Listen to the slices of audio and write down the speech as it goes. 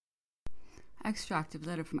Extract of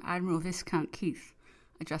letter from Admiral Viscount Keith,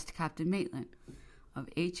 addressed to Captain Maitland, of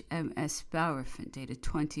HMS Bowerfin, dated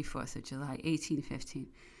 24th of July, 1815.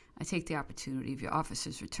 I take the opportunity of your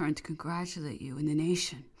officer's return to congratulate you and the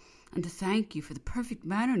nation, and to thank you for the perfect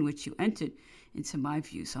manner in which you entered into my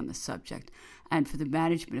views on the subject, and for the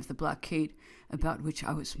management of the blockade, about which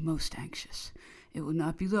I was most anxious. It will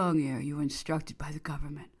not be long ere you are instructed by the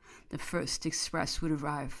government. The first express would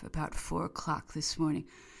arrive about 4 o'clock this morning,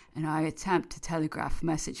 and I attempt to telegraph a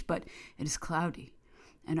message, but it is cloudy,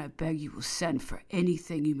 and I beg you will send for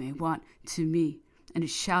anything you may want to me, and it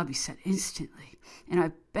shall be sent instantly. And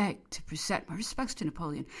I beg to present my respects to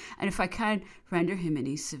Napoleon, and if I can render him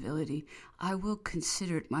any civility, I will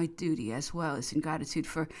consider it my duty, as well as in gratitude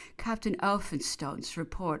for Captain Elphinstone's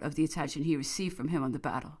report of the attention he received from him on the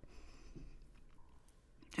battle.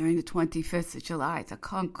 During the 25th of July, the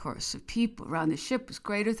concourse of people around the ship was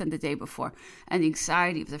greater than the day before, and the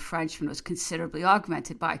anxiety of the Frenchmen was considerably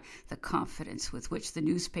augmented by the confidence with which the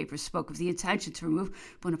newspapers spoke of the intention to remove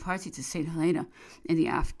Bonaparte to St. Helena. In the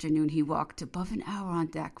afternoon he walked above an hour on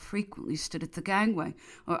deck, frequently stood at the gangway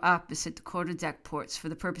or opposite the quarter-deck ports for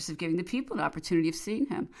the purpose of giving the people an opportunity of seeing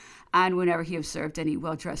him, and whenever he observed any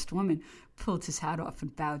well-dressed woman, pulled his hat off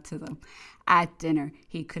and bowed to them. At dinner,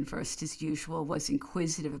 he conversed as usual, was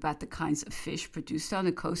inquisitive about the kinds of fish produced on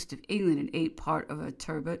the coast of England, and ate part of a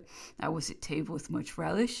turbot that was at table with much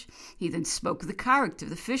relish. He then spoke of the character of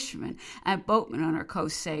the fishermen and boatmen on our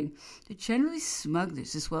coast, saying, "They're generally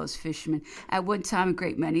smugglers as well as fishermen. At one time, a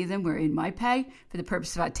great many of them were in my pay for the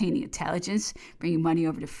purpose of obtaining intelligence, bringing money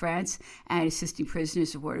over to France, and assisting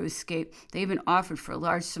prisoners of war to escape. They even offered for a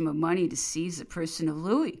large sum of money to seize a person of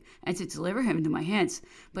Louis and to deliver him into my hands.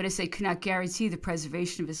 But as they could not guarantee the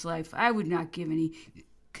preservation of his life, I would not give any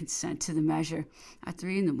consent to the measure." At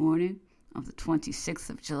 3 in the morning of the 26th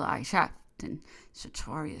of July, Captain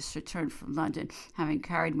Sertorius returned from London, having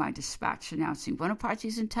carried my dispatch announcing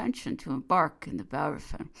Bonaparte's intention to embark in the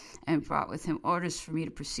Bellerophon, and brought with him orders for me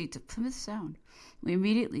to proceed to Plymouth Sound. We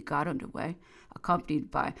immediately got under way, accompanied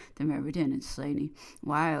by the Meriden and Slaney.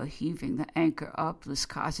 While heaving the anchor up, Las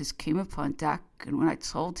Casas came upon deck, and when I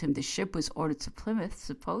told him the ship was ordered to Plymouth,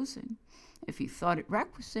 supposing, if he thought it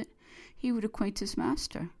requisite, he would acquaint his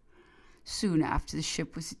master. Soon after the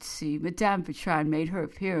ship was at sea, Madame Bertrand made her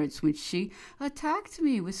appearance, when she attacked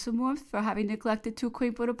me with some warmth for having neglected to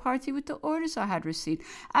acquaint Bonaparte with the orders I had received,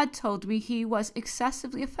 and told me he was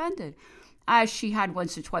excessively offended, as she had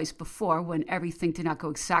once or twice before, when everything did not go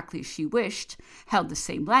exactly as she wished, held the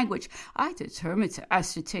same language. I determined to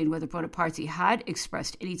ascertain whether Bonaparte had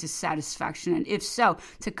expressed any dissatisfaction, and if so,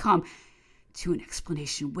 to come to an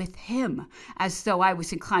explanation with him, as though I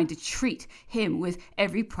was inclined to treat him with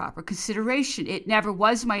every proper consideration. It never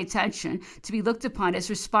was my intention to be looked upon as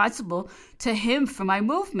responsible to him for my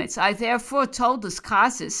movements. I therefore told Las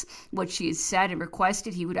Casas what she had said, and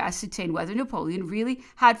requested he would ascertain whether Napoleon really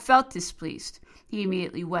had felt displeased. He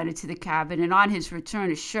immediately went into the cabin, and on his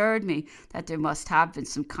return assured me that there must have been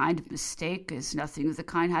some kind of mistake, as nothing of the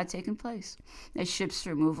kind had taken place. The ship's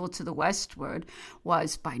removal to the westward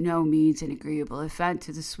was by no means an agreeable event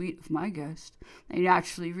to the suite of my guest. They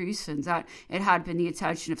naturally reasoned that it had been the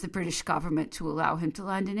intention of the British government to allow him to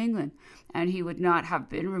land in England, and he would not have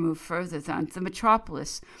been removed further than the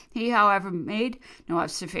metropolis. He, however, made no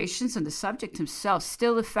observations on the subject himself,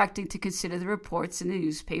 still affecting to consider the reports in the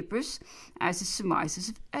newspapers as the surmises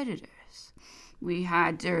of editors. We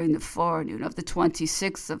had, during the forenoon of the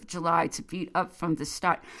 26th of July, to beat up from the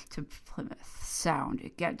start to Plymouth Sound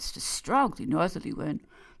against a strongly northerly wind.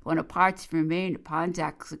 Bonaparte remained upon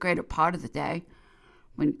deck the greater part of the day.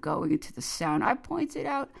 When going into the Sound, I pointed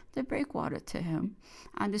out the breakwater to him,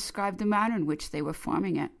 and described the manner in which they were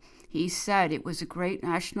forming it. He said it was a great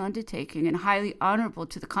national undertaking, and highly honorable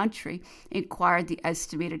to the country, inquired the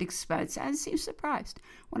estimated expense, and seemed surprised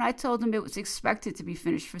when I told him it was expected to be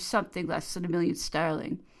finished for something less than £1,000,000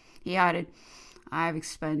 sterling. He added, "I have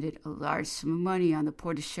expended a large sum of money on the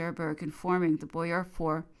port of Cherbourg in forming the Boyar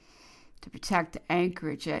Fort to protect the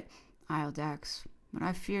anchorage at Isle d'Aix, but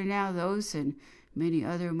I fear now those and many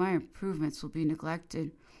other of my improvements will be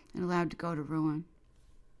neglected and allowed to go to ruin.